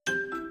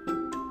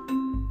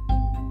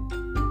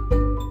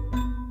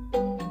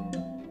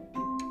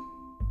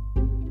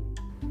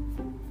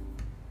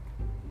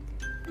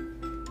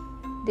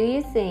Do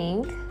you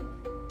think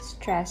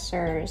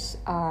stressors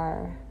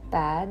are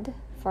bad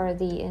for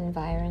the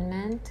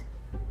environment?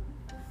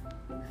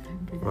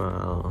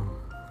 Well,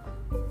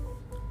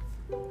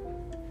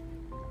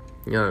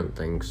 I don't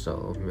think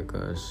so,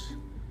 because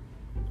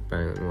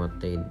depending on what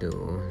they do,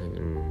 they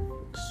can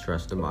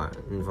stress the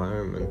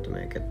environment to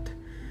make it,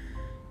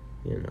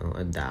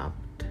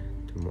 adapt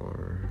to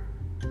more,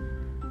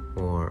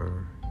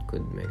 or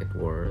could make it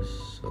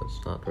worse. So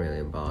it's not really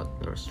about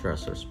our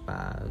stressors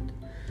bad.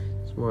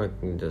 It's more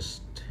like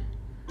just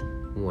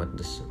when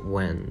the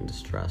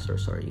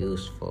stressors are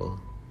useful,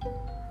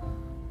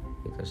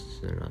 because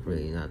they're not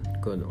really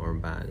that good or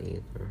bad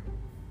either.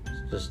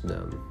 It's just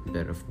a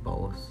bit of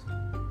both.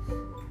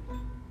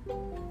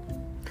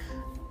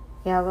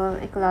 Yeah, well,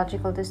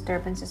 ecological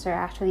disturbances are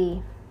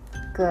actually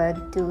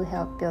good to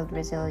help build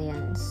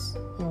resilience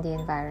in the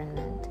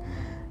environment.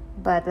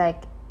 But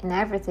like in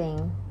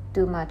everything,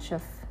 too much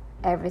of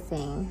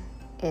everything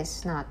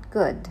is not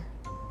good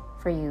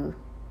for you,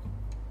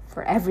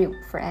 for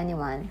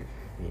anyone.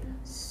 Yeah.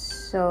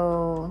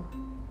 So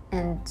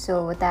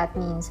what that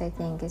means, I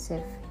think, is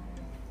if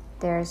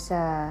there's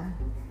a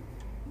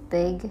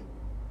big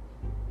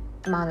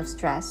amount of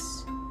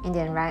stress in the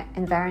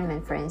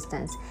environment, for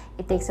instance,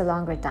 it takes a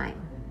longer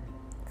time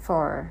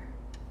for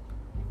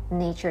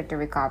nature to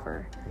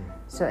recover.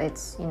 So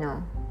it's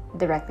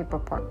directly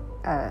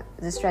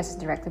the stress is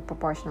directly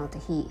proportional to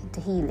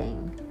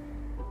healing.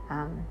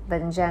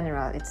 But in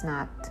general, it's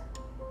not.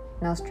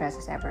 No stress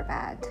is ever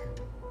bad.